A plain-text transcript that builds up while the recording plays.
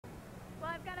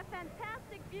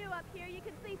up here, you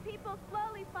can see people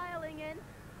slowly filing in.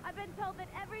 I've been told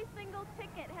that every single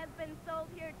ticket has been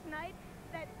sold here tonight.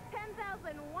 That's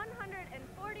 10,142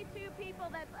 people.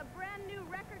 That's a brand new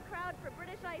record crowd for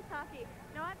British ice hockey.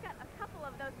 Now, I've got a couple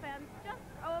of those fans just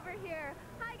over here.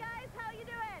 Hi, guys. How you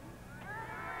doing?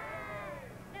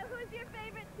 Now, who's your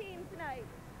favorite team tonight?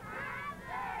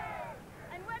 Panthers!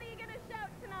 And what are you going to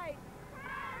shout tonight?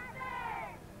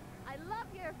 Panthers! I love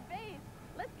your face.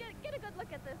 Let's get a good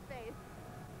look at this face.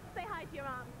 Say hi to your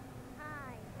mom.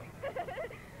 Hi.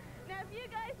 Now, if you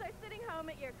guys are sitting home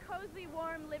at your cozy,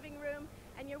 warm living room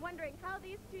and you're wondering how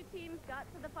these two teams got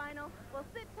to the final, well,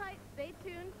 sit tight, stay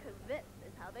tuned, because this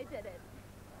is how they did it.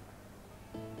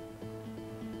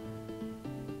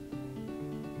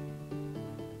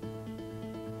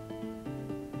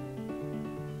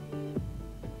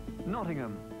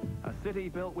 Nottingham, a city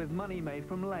built with money made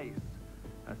from lace.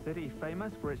 A city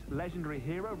famous for its legendary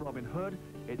hero, Robin Hood,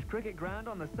 its cricket ground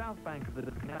on the south bank of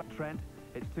the Trent,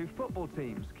 its two football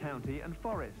teams, County and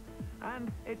Forest,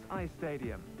 and its ice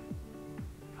stadium.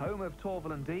 Home of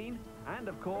Torval and Dean, and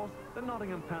of course, the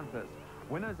Nottingham Panthers,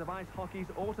 winners of ice hockey's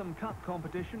Autumn Cup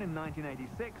competition in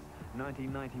 1986,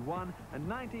 1991 and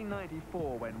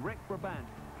 1994, when Rick Brabant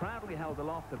proudly held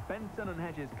aloft the Benson and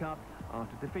Hedges Cup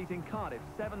after defeating Cardiff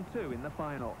 7-2 in the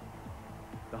final.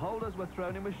 The holders were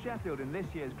thrown in with Sheffield in this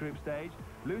year's group stage,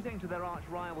 losing to their arch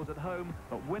rivals at home,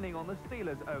 but winning on the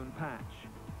Steelers' own patch.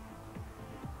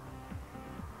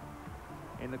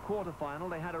 In the quarter-final,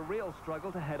 they had a real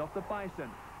struggle to head off the Bison.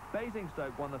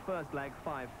 Basingstoke won the first leg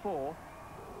 5-4,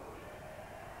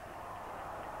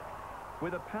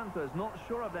 with the Panthers not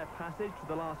sure of their passage to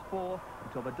the last four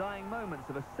until the dying moments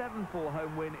of a 7-4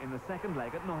 home win in the second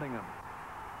leg at Nottingham.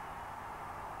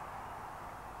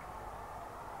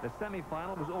 The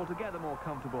semi-final was altogether more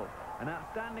comfortable. An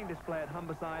outstanding display at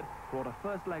Humberside brought a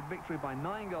first-leg victory by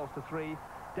 9-3.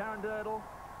 Darren Durdle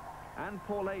and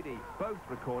Paul Lady both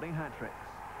recording hat-tricks.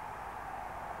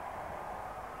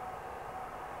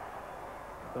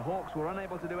 The Hawks were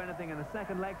unable to do anything in the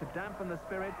second leg to dampen the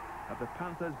spirit of the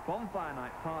Panthers' bonfire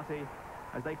night party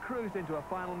as they cruised into a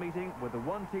final meeting with the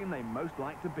one team they most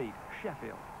liked to beat,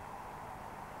 Sheffield.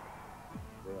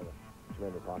 They have a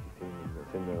tremendous hockey team and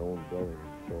it's in their own building,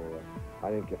 so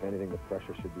I think if anything the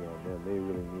pressure should be on them. They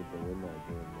really need to win that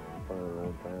game in front of their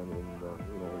own fans, and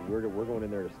you know, we're going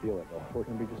in there to steal it though. We're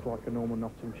going to be just like a normal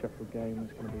Nottingham Sheffield game.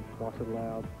 It's going to be quite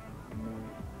loud, and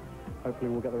hopefully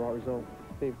we'll get the right result.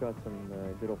 They've got some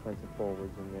good offensive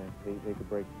forwards, and they could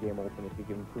break the game open if you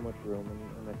give them too much room.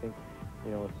 And I think,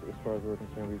 you know, as far as we're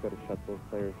concerned, we've got to shut those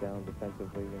players down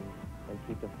defensively and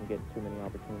keep them from getting too many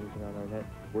opportunities around our net.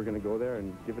 We're going to go there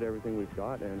and give it everything we've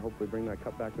got, and hopefully bring that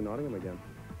cup back to Nottingham again.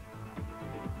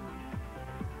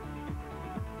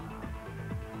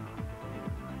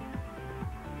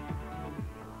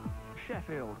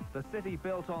 Sheffield, the city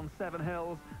built on 7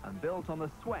 hills and built on the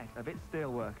sweat of its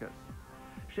steelworkers.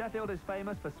 Sheffield is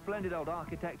famous for splendid old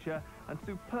architecture and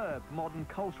superb modern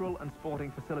cultural and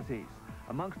sporting facilities.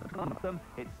 Amongst them,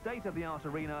 its state-of-the-art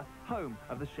arena, home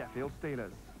of the Sheffield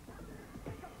Steelers.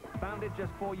 Founded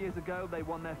just 4 years ago, they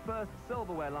won their first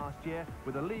silverware last year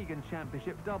with a league and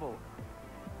championship double,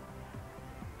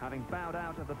 having bowed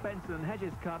out of the Benson and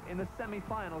Hedges Cup in the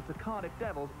semi-final to Cardiff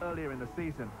Devils earlier in the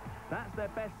season. That's their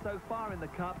best so far in the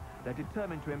Cup. They're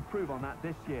determined to improve on that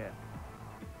this year.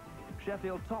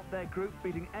 Sheffield topped their group,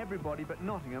 beating everybody but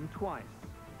Nottingham twice.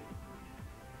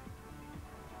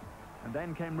 And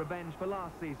then came revenge for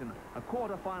last season, a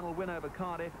quarter-final win over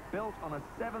Cardiff, built on a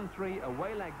 7-3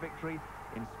 away leg victory,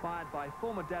 inspired by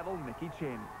former Devil Mickey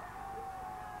Chin.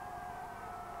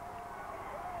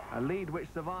 A lead which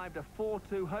survived a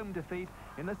 4-2 home defeat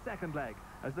in the second leg,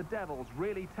 as the Devils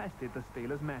really tested the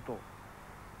Steelers' mettle.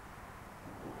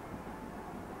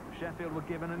 Sheffield were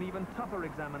given an even tougher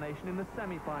examination in the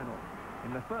semi-final.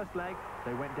 In the first leg,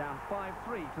 they went down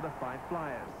 5-3 to the Five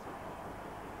Flyers.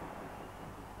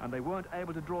 And they weren't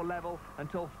able to draw level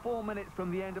until 4 minutes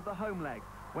from the end of the home leg,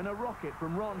 when a rocket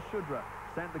from Ron Shudra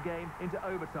sent the game into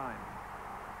overtime.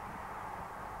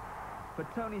 For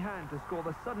Tony Hand to score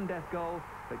the sudden death goal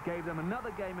that gave them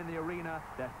another game in the arena,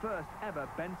 their first ever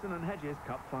Benson and Hedges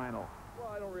Cup final.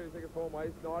 Well, I don't really think it's home ice.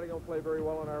 Nottingham play very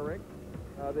well in our rink.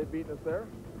 They've beaten us there.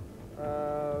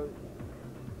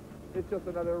 It's just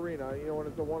another arena, you know, when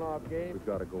it's a one-off game. We've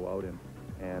got to go out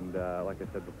and like I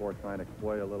said before, try and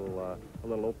exploit a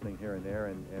little opening here and there,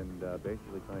 and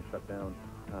basically try and shut down,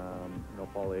 you know,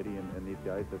 Paul Lady and these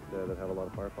guys that have a lot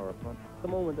of firepower up front. At the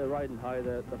moment, they're riding high.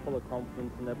 They're full of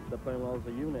confidence, and they're playing well as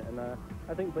a unit. And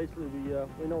I think basically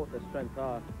we know what their strengths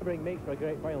are. Bring makes for a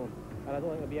great final, and I don't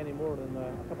think there'll be any more than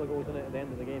a couple of goals in it at the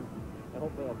end of the game. I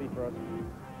hope that'll be for us.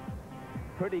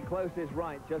 Pretty close is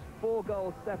right. Just 4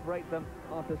 goals separate them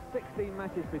after 16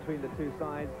 matches between the two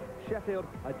sides. Sheffield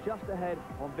are just ahead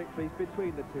on victories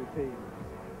between the two teams.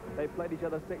 They've played each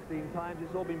other 16 times.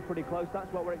 It's all been pretty close.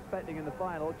 That's what we're expecting in the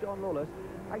final. John Lawless,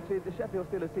 actually, the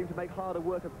Sheffield Steelers seem to make harder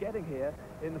work of getting here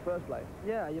in the first place.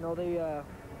 Yeah, you know, they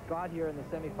got here in the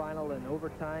semi-final in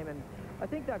overtime, and I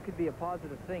think that could be a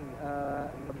positive thing.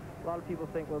 A lot of people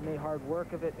think, well, made hard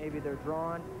work of it. Maybe they're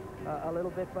drawn a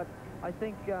little bit, but I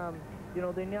think, you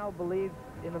know, they now believe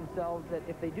in themselves that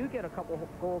if they do get a couple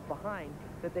goals behind,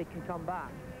 that they can come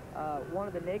back. One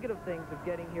of the negative things of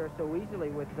getting here so easily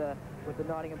with the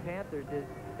Nottingham Panthers is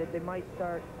that they might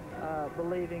start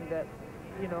believing that,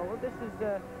 you know, well, this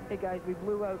is, hey guys, we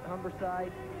blew out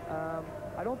Humberside.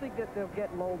 I don't think that they'll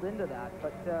get lulled into that,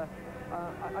 but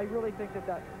I really think that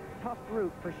that tough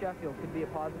route for Sheffield can be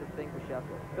a positive thing for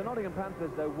Sheffield. The Nottingham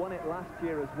Panthers, though, won it last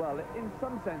year as well. In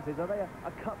some senses, are they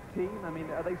a cup team? I mean,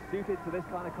 are they suited to this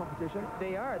kind of competition?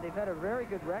 They are. They've had a very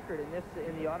good record in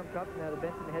the Autumn Cup, now the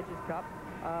Benson Hedges Cup.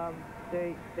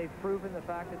 They've proven the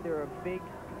fact that they're a big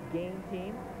game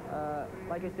team.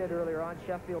 Like I said earlier on,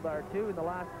 Sheffield are too. In the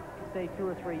last, say, 2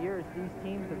 or 3 years, these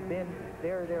teams have been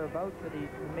thereabouts for these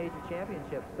major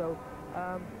championships. So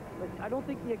but I don't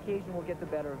think the occasion will get the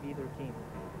better of either team.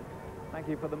 Thank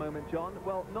you for the moment, John.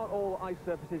 Well, not all ice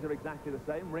surfaces are exactly the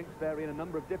same. Rinks vary in a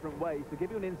number of different ways. To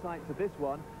give you an insight to this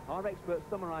one, our expert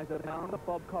summariser,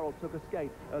 Bob Correll, took a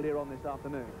skate earlier on this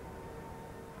afternoon.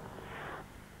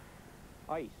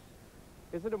 Ice.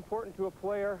 Is it important to a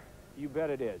player? You bet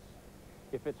it is.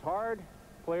 If it's hard,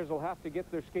 players will have to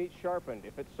get their skates sharpened.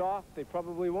 If it's soft, they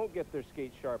probably won't get their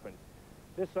skates sharpened.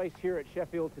 This ice here at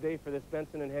Sheffield today for this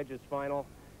Benson and Hedges final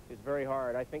is very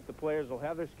hard. I think the players will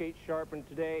have their skates sharpened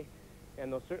today,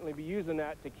 and they'll certainly be using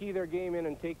that to key their game in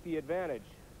and take the advantage.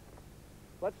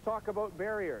 Let's talk about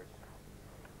barriers.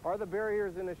 Are the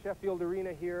barriers in the Sheffield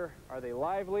arena here, are they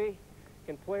lively?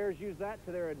 Can players use that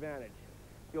to their advantage?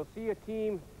 You'll see a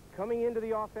team coming into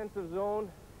the offensive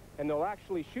zone, and they'll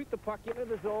actually shoot the puck into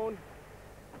the zone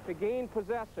to gain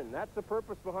possession. That's the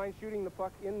purpose behind shooting the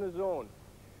puck in the zone.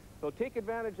 So take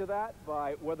advantage of that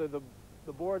by whether the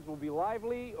boards will be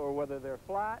lively or whether they're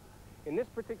flat. In this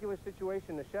particular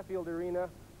situation, the Sheffield arena,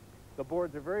 the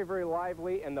boards are very, very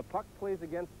lively, and the puck plays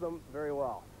against them very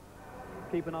well.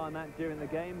 Keep an eye on that during the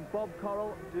game. Bob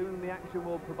Correll, doing the action,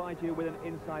 will provide you with an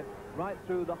insight right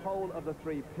through the whole of the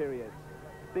 3 periods.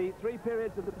 The 3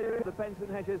 periods of the Benson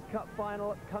Hedges Cup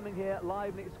final coming here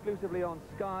live and exclusively on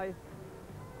Sky.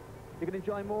 You can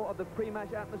enjoy more of the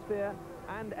pre-match atmosphere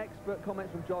and expert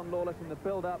comments from John Lawless in the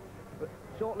build-up. But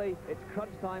shortly, it's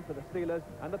crunch time for the Steelers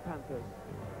and the Panthers.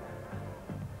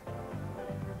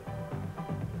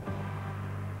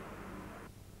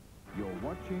 You're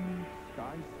watching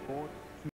Sky Sports